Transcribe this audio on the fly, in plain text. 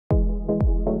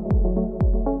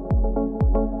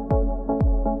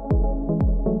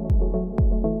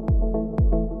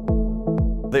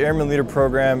The Airman Leader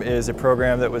Program is a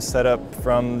program that was set up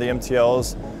from the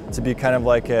MTLs to be kind of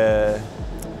like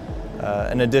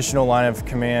an additional line of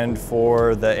command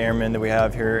for the airmen that we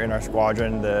have here in our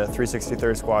squadron, the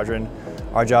 363rd Squadron.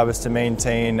 Our job is to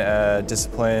maintain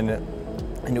discipline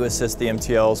and to assist the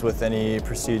MTLs with any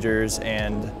procedures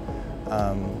and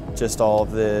just all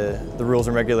of the rules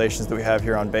and regulations that we have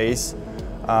here on base,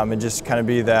 and just kind of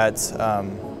be that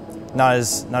not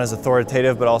as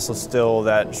authoritative, but also still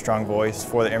that strong voice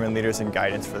for the airman leaders and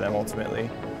guidance for them ultimately.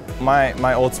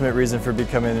 My ultimate reason for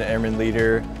becoming an airman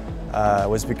leader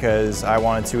was because I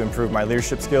wanted to improve my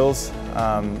leadership skills,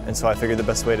 and so I figured the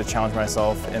best way to challenge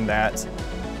myself in that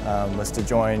was to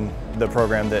join the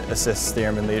program that assists the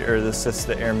airman leader, or assists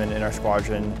the airmen in our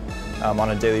squadron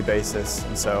on a daily basis.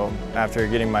 And so after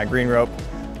getting my green rope,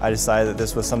 I decided that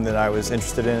this was something that I was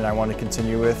interested in and I wanted to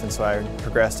continue with, and so I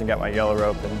progressed and got my yellow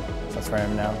rope, and that's where I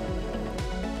am now.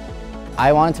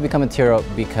 I wanted to become a tier rope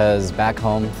because back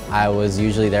home I was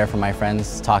usually there for my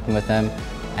friends, talking with them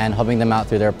and helping them out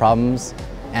through their problems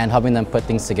and helping them put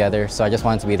things together, so I just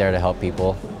wanted to be there to help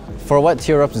people. For what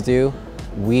tier ropes do,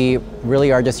 we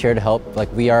really are just here to help.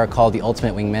 Like, we are called the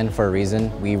ultimate wingmen for a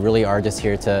reason. We really are just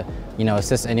here to,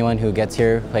 assist anyone who gets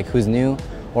here, like who's new,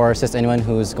 or assist anyone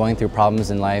who's going through problems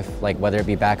in life, like whether it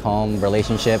be back home,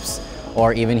 relationships,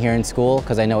 or even here in school,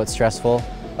 because I know it's stressful.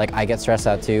 Like, I get stressed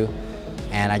out too,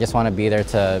 and I just want to be there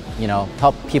to,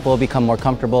 help people become more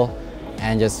comfortable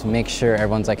and just make sure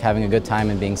everyone's like having a good time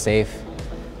and being safe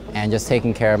and just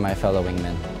taking care of my fellow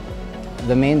wingmen.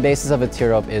 The main basis of a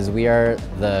tier rope is we are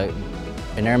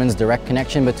an airman's direct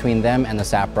connection between them and the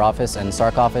SAPR office and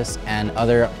SARC office and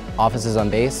other offices on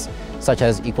base, such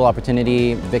as Equal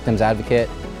Opportunity, Victims Advocate,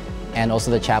 and also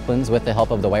the chaplains with the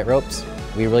help of the white ropes.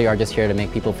 We really are just here to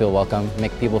make people feel welcome,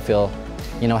 make people feel,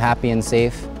 happy and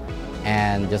safe,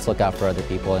 and just look out for other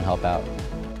people and help out.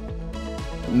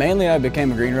 Mainly I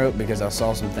became a green rope because I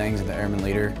saw some things in the Airman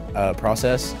Leader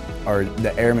process, or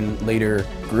the Airman Leader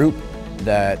group,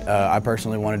 that I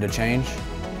personally wanted to change.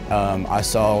 I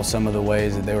saw some of the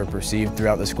ways that they were perceived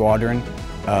throughout the squadron.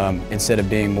 Instead of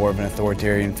being more of an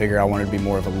authoritarian figure, I wanted to be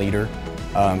more of a leader.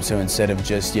 So instead of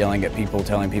just yelling at people,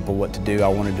 telling people what to do, I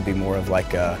wanted to be more of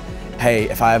like, hey,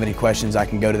 if I have any questions, I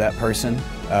can go to that person.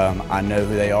 I know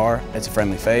who they are. It's a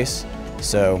friendly face.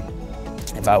 So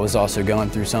if I was also going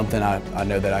through something, I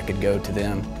know that I could go to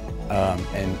them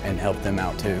and help them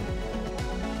out too.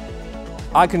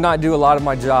 I could not do a lot of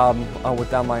my job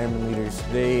without my airman leaders.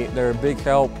 They're a big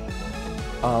help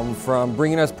from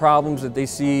bringing us problems that they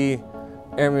see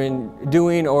airmen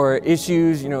doing, or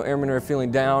issues, airmen are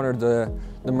feeling down, or the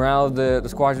morale of the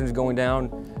squadron is going down.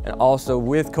 And also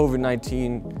with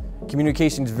COVID-19,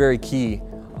 communication is very key.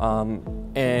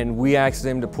 And we asked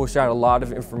them to push out a lot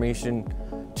of information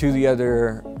to the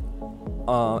other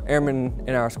airmen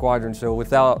in our squadron. So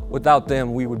without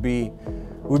them, we'd be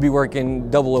working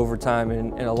double overtime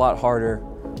and a lot harder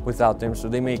without them. So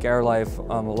they make our life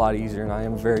a lot easier, and I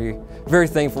am very, very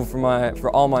thankful for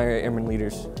all my airmen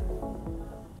leaders.